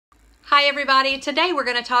Hi everybody, today we're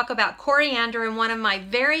going to talk about coriander and one of my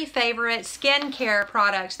very favorite skincare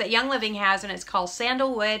products that Young Living has, and it's called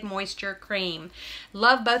Sandalwood Moisture Cream.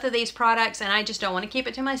 Love both of these products and I just don't want to keep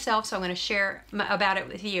it to myself, so I'm going to share about it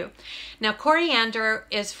with you. Now coriander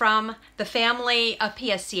is from the family of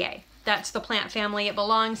Piaceae. That's the plant family it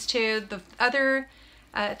belongs to. The other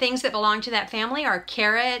things that belong to that family are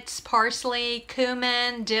carrots, parsley,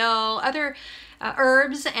 cumin, dill, other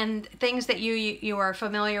herbs and things that you are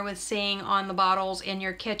familiar with seeing on the bottles in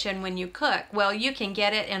your kitchen when you cook. Well, you can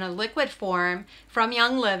get it in a liquid form from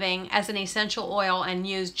Young Living as an essential oil and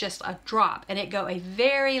use just a drop, and it go a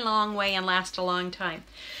very long way and last a long time.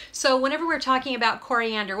 So whenever we're talking about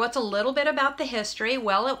coriander, what's a little bit about the history?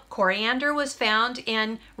 Well, coriander was found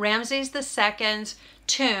in Ramses II's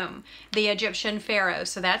tomb, the Egyptian pharaoh,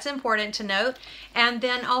 so that's important to note. And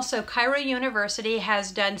then also Cairo University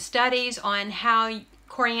has done studies on how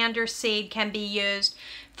coriander seed can be used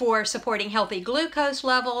for supporting healthy glucose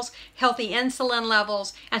levels, healthy insulin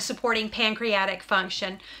levels, and supporting pancreatic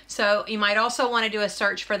function. So you might also want to do a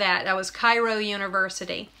search for that. That was Cairo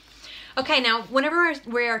University. Okay, now whenever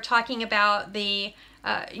we are talking about the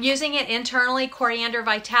using it internally, coriander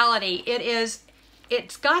vitality,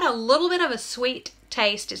 it's got a little bit of a sweet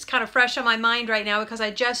taste. It's kind of fresh on my mind right now because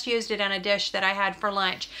I just used it in a dish that I had for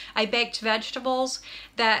lunch. I baked vegetables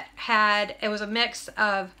that it was a mix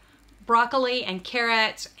of broccoli and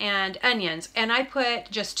carrots and onions, and I put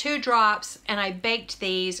just 2 drops and I baked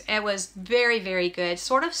these. It was very, very good,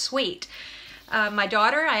 sort of sweet. My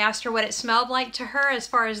daughter, I asked her what it smelled like to her as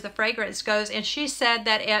far as the fragrance goes, and she said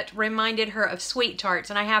that it reminded her of sweet tarts,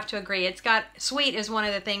 and I have to agree. Sweet is one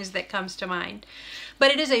of the things that comes to mind. But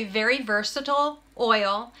it is a very versatile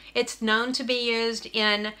oil. It's known to be used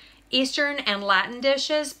in Eastern and Latin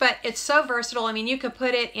dishes, but it's so versatile. I mean, you could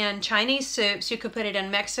put it in Chinese soups, you could put it in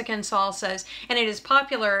Mexican salsas, and it is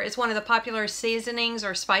popular. It's one of the popular seasonings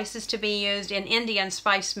or spices to be used in Indian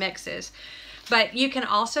spice mixes. But you can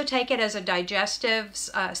also take it as a digestive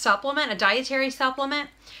supplement, a dietary supplement.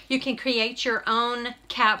 You can create your own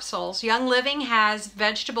capsules. Young Living has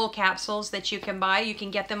vegetable capsules that you can buy. You can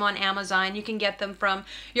get them on Amazon. You can get them from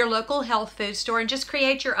your local health food store and just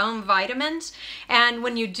create your own vitamins. And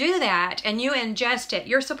when you do that and you ingest it,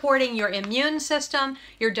 you're supporting your immune system,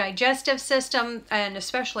 your digestive system, and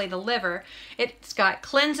especially the liver. It's got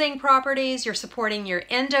cleansing properties. You're supporting your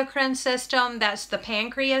endocrine system. That's the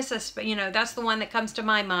pancreas. That's the one that comes to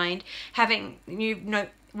my mind,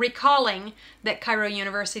 recalling that Cairo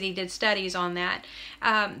University did studies on that.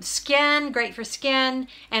 Skin, great for skin,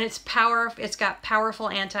 and it's got powerful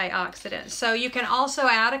antioxidants. So you can also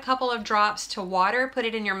add a couple of drops to water, put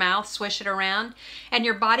it in your mouth, swish it around, and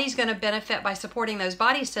your body's going to benefit by supporting those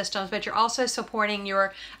body systems, but you're also supporting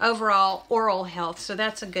your overall oral health. So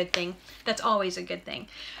that's a good thing. That's always a good thing.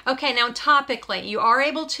 Okay, now topically, you are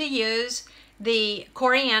able to use the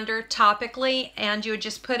coriander topically, and you would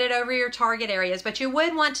just put it over your target areas, but you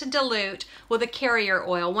would want to dilute with a carrier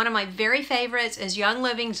oil. One of my very favorites is Young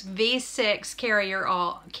Living's V6 carrier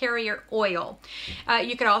oil.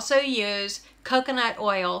 You could also use coconut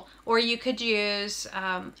oil, or you could use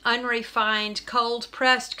unrefined cold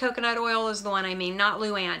pressed coconut oil is the one I mean, not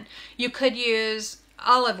Luann. You could use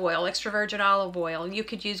olive oil, extra virgin olive oil. You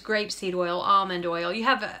could use grapeseed oil, almond oil. You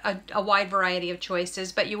have a wide variety of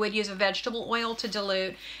choices, but you would use a vegetable oil to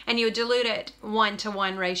dilute, and you would dilute it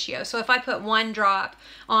 1-to-1 ratio. So if I put 1 drop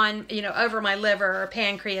on, over my liver or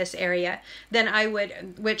pancreas area, then I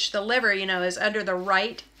would, which the liver, is under the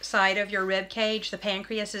right side of your rib cage. The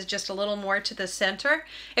pancreas is just a little more to the center.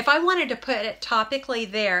 If I wanted to put it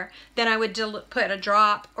topically there, then I would put a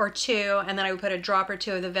drop or 2, and then I would put a drop or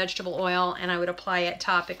 2 of the vegetable oil, and I would apply it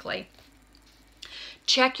topically.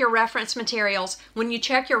 Check your reference materials. When you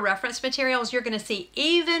check your reference materials, you're going to see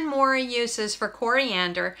even more uses for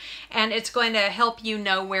coriander, and it's going to help you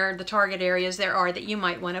know where the target areas there are that you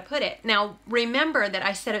might want to put it. Now, remember that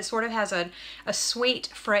I said it sort of has a sweet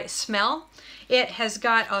smell. It has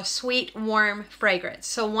got a sweet, warm fragrance.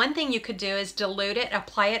 So one thing you could do is dilute it,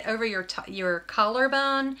 apply it over your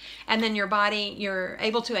collarbone, and then you're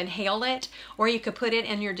able to inhale it, or you could put it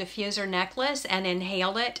in your diffuser necklace and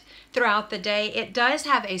inhale it throughout the day. It does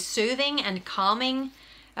have a soothing and calming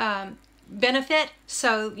benefit,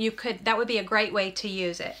 so that would be a great way to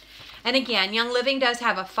use it. And again, Young Living does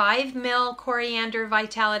have a 5 ml coriander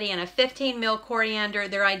vitality and a 15 ml coriander.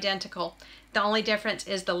 They're identical. The only difference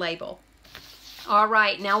is the label. All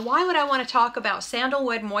right, now why would I want to talk about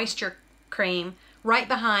Sandalwood Moisture Cream right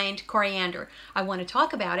behind coriander? I want to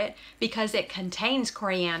talk about it because it contains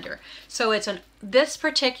coriander. So this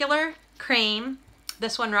particular cream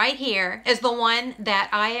this one right here, is the one that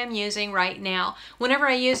I am using right now. Whenever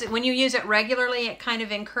I use it, when you use it regularly, it kind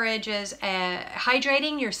of encourages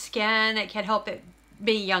hydrating your skin. It can help it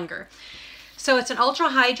be younger. So it's an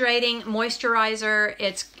ultra-hydrating moisturizer.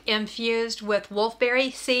 It's infused with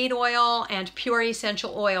wolfberry seed oil and pure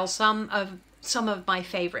essential oil, some of my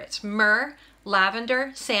favorites: myrrh,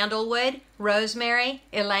 lavender, sandalwood, rosemary,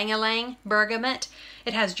 ylang-ylang, bergamot.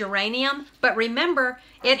 It has geranium, but remember,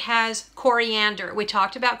 it has coriander. We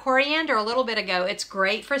talked about coriander a little bit ago. It's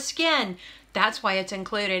great for skin. That's why it's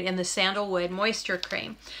included in the Sandalwood Moisture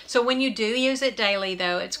Cream. So when you do use it daily,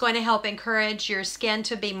 though, it's going to help encourage your skin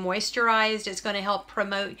to be moisturized. It's going to help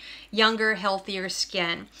promote younger, healthier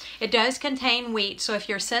skin. It does contain wheat, so if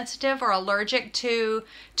you're sensitive or allergic to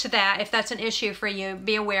that, if that's an issue for you,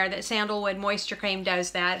 be aware that Sandalwood Moisture Cream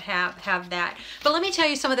does that, have that. But let me tell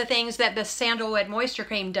you some of the things that the Sandalwood Moisture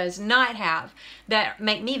Cream does not have that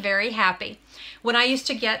make me very happy. When I used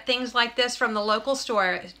to get things like this from the local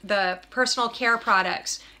store, the personal care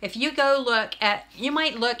products, if you go look at, you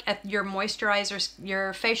might look at your moisturizers,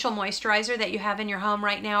 your facial moisturizer that you have in your home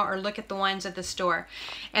right now, or look at the ones at the store.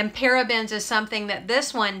 And parabens is something that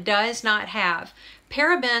this one does not have.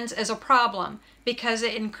 Parabens is a problem because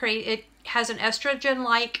it has an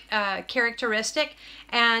estrogen-like characteristic,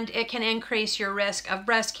 and it can increase your risk of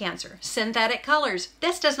breast cancer. Synthetic colors,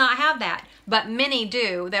 this does not have that, but many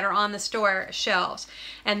do that are on the store shelves.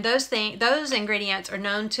 And those ingredients are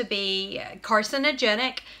known to be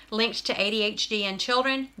carcinogenic, linked to ADHD in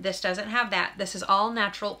children. This doesn't have that. This is all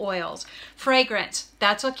natural oils. Fragrance,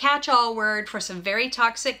 that's a catch-all word for some very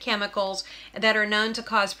toxic chemicals that are known to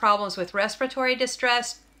cause problems with respiratory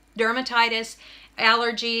distress, dermatitis,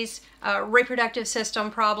 allergies, reproductive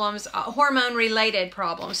system problems, hormone-related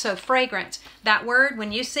problems. So fragrance, that word,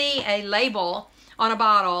 when you see a label on a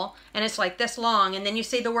bottle and it's like this long and then you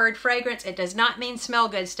see the word fragrance, it does not mean smell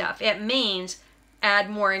good stuff. It means add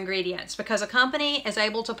more ingredients, because a company is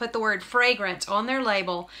able to put the word fragrance on their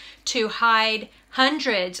label to hide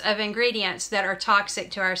hundreds of ingredients that are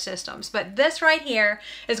toxic to our systems. But this right here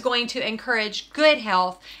is going to encourage good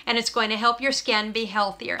health, and it's going to help your skin be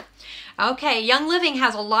healthier. Okay, Young Living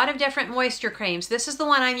has a lot of different moisture creams. This is the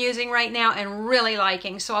one I'm using right now and really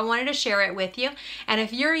liking, so I wanted to share it with you. And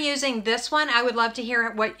if you're using this one, I would love to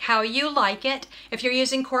hear how you like it. If you're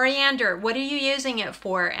using coriander, what are you using it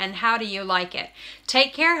for and how do you like it?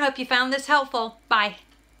 Take care. Hope you found this helpful. Bye.